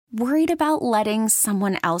Worried about letting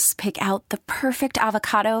someone else pick out the perfect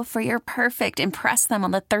avocado for your perfect impress them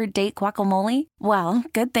on the third date guacamole? Well,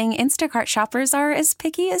 good thing Instacart shoppers are as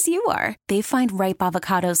picky as you are. They find ripe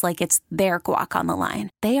avocados like it's their guac on the line.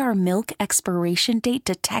 They are milk expiration date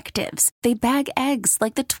detectives. They bag eggs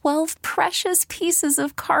like the 12 precious pieces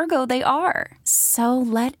of cargo they are. So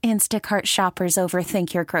let Instacart shoppers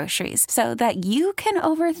overthink your groceries so that you can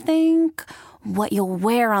overthink what you'll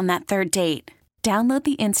wear on that third date. Download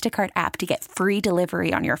the Instacart app to get free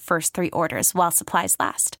delivery on your first 3 orders while supplies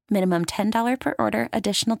last. Minimum $10 per order.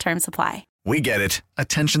 Additional terms apply. We get it.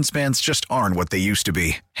 Attention spans just aren't what they used to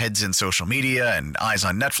be. Heads in social media and eyes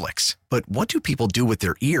on Netflix. But what do people do with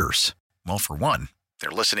their ears? Well, for one, they're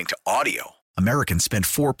listening to audio. Americans spend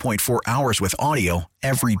 4.4 hours with audio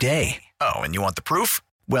every day. Oh, and you want the proof?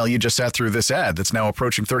 Well, you just sat through this ad that's now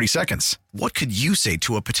approaching 30 seconds. What could you say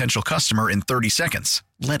to a potential customer in 30 seconds?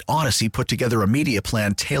 Let Odyssey put together a media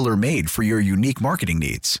plan tailor-made for your unique marketing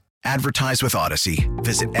needs. Advertise with Odyssey.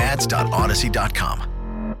 Visit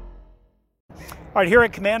ads.odyssey.com. All right, here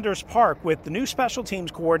at Commanders Park with the new special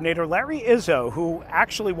teams coordinator, Larry Izzo, who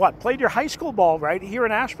actually, played your high school ball right here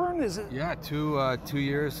in Ashburn? Is it? Yeah, 2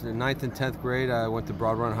 years. In 9th and 10th grade, I went to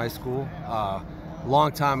Broad Run High School.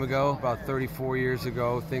 Long time ago, about 34 years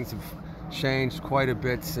ago. Things have changed quite a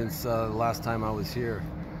bit since the last time I was here.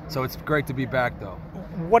 So it's great to be back, though.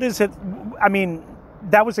 What is it? I mean,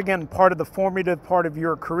 that was, again, part of the formative part of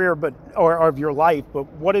your career, or of your life. But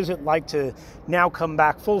what is it like to now come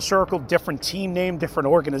back full circle, different team name, different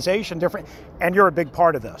organization, and you're a big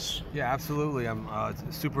part of this? Yeah, absolutely. I'm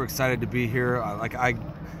super excited to be here.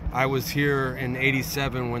 I was here in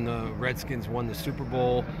 '87 when the Redskins won the Super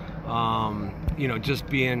Bowl. Just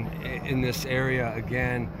being in this area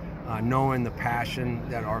again, knowing the passion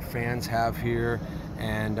that our fans have here,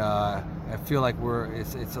 and I feel like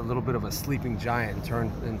it's a little bit of a sleeping giant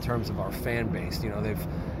in terms of our fan base. They've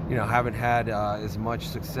haven't had as much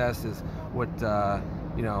success as what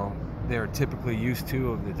they're typically used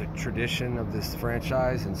to of the tradition of this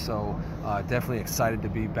franchise, and so definitely excited to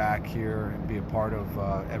be back here and be a part of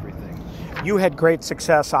everything. You had great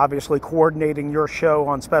success, obviously, coordinating your show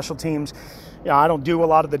on special teams. I don't do a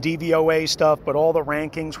lot of the DVOA stuff, but all the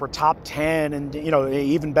rankings were top 10 and,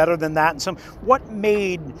 even better than that. And what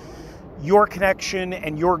made your connection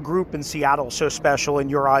and your group in Seattle so special in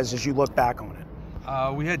your eyes as you look back on it?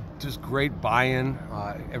 We had just great buy-in.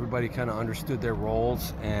 Everybody kind of understood their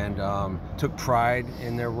roles and took pride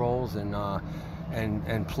in their roles and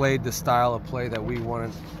played the style of play that we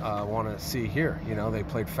want to see here. They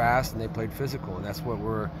played fast and they played physical, and that's what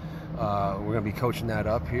we're going to be coaching that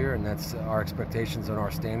up here, and that's our expectations and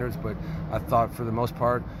our standards. But I thought for the most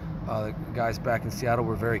part, the guys back in Seattle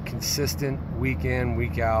were very consistent, week in,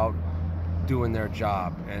 week out, doing their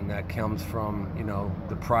job, and that comes from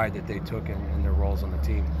the pride that they took in their roles on the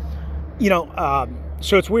team.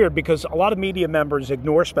 So it's weird because a lot of media members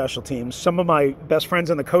ignore special teams. Some of my best friends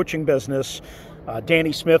in the coaching business,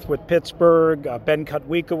 Danny Smith with Pittsburgh, Ben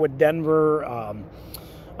Kutwika with Denver,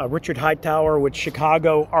 Richard Hightower with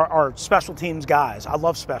Chicago are special teams guys. I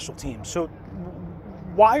love special teams. So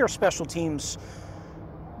why are special teams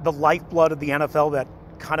the lifeblood of the NFL that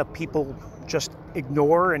kind of people just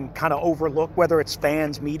ignore and kind of overlook, whether it's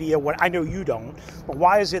fans, media, I know you don't, but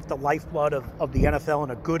why is it the lifeblood of the NFL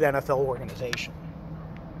and a good NFL organization?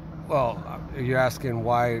 Well, you're asking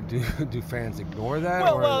why do fans ignore that?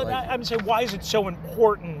 I'm saying why is it so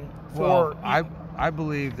important for... Well, I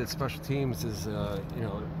believe that special teams is,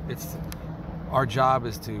 it's our job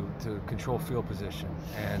is to control field position,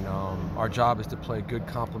 and our job is to play good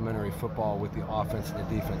complementary football with the offense and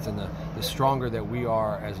the defense. And the stronger that we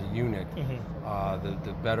are as a unit,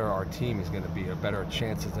 the better our team is going to be, the better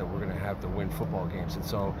chances that we're going to have to win football games. And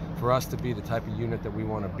so for us to be the type of unit that we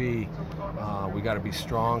want to be, we got to be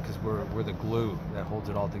strong because we're the glue that holds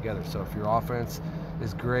it all together. So if your offense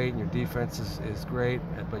is great and your defense is great,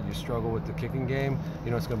 but you struggle with the kicking game,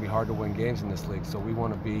 it's going to be hard to win games in this league. So we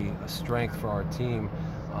want to be a strength for our team,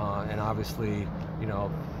 and obviously,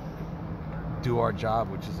 do our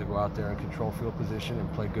job, which is to go out there and control field position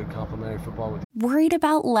and play good complementary football with. Worried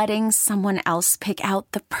about letting someone else pick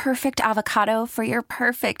out the perfect avocado for your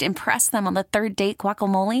perfect impress them on the third date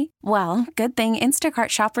guacamole? Well, good thing Instacart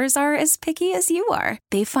shoppers are as picky as you are.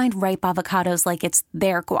 They find ripe avocados like it's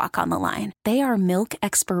their guac on the line. They are milk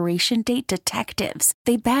expiration date detectives.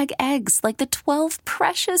 They bag eggs like the 12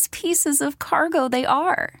 precious pieces of cargo they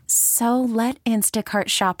are. So let Instacart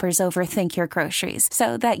shoppers overthink your groceries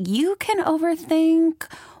so that you can overthink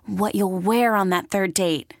what you'll wear on that third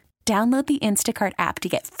date. Download the Instacart app to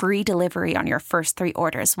get free delivery on your first 3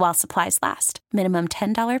 orders while supplies last. Minimum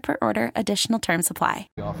 $10 per order. Additional terms apply.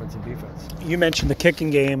 The offense and defense. You mentioned the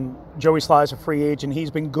kicking game. Joey Sly's a free agent.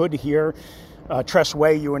 He's been good here. Tress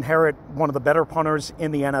Way, you inherit one of the better punters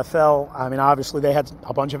in the NFL. I mean, obviously they had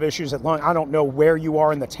a bunch of issues at long. I don't know where you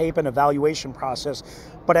are in the tape and evaluation process,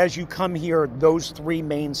 but as you come here, those 3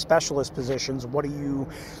 main specialist positions, what do you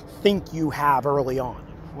think you have early on?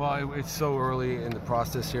 Well, it's so early in the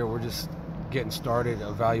process here. We're just getting started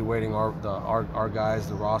evaluating our guys,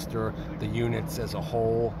 the roster, the units as a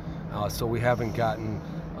whole. So we haven't gotten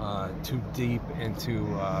too deep into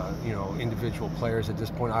individual players at this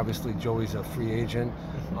point. Obviously, Joey's a free agent,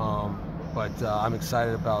 but I'm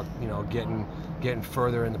excited about getting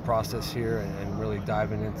further in the process here and really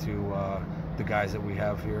diving into the guys that we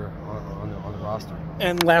have here on the roster.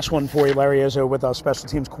 And last one for you, Larry Izzo, with our special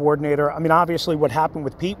teams coordinator. I mean, obviously what happened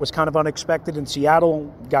with Pete was kind of unexpected in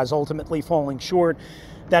Seattle, guys ultimately falling short.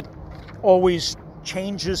 That always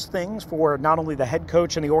changes things for not only the head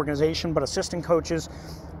coach and the organization, but assistant coaches.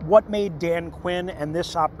 What made Dan Quinn and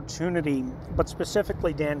this opportunity, but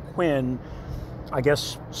specifically Dan Quinn, I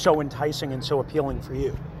guess, so enticing and so appealing for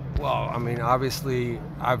you? Well, I mean, obviously,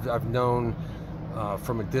 I've known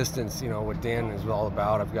from a distance, what Dan is all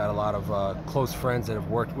about. I've got a lot of close friends that have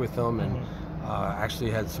worked with him, and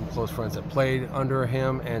actually had some close friends that played under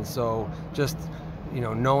him, and so just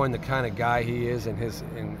knowing the kind of guy he is and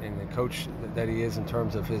the coach that he is in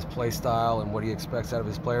terms of his play style and what he expects out of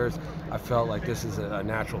his players, I felt like this is a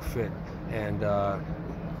natural fit. And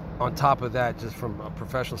on top of that, just from a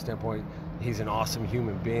professional standpoint, he's an awesome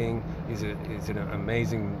human being. He's an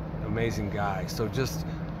amazing guy. So just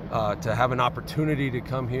to have an opportunity to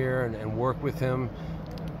come here and work with him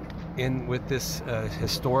with this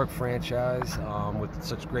historic franchise with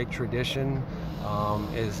such great tradition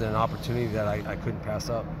is an opportunity that I couldn't pass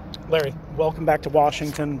up. Larry, welcome back to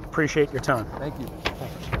Washington. Appreciate your time. Thank you.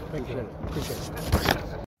 Thank you. Appreciate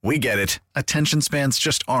it. We get it. Attention spans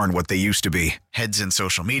just aren't what they used to be. Heads in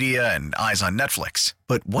social media and eyes on Netflix.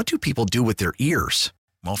 But what do people do with their ears?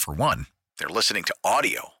 Well, for one, they're listening to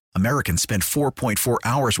audio. Americans spend 4.4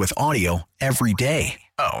 hours with audio every day.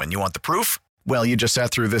 Oh, and you want the proof? Well, you just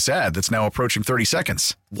sat through this ad that's now approaching 30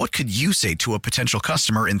 seconds. What could you say to a potential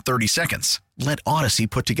customer in 30 seconds? Let Odyssey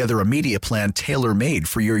put together a media plan tailor-made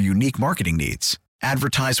for your unique marketing needs.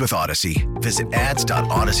 Advertise with Odyssey. Visit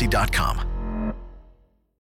ads.odyssey.com.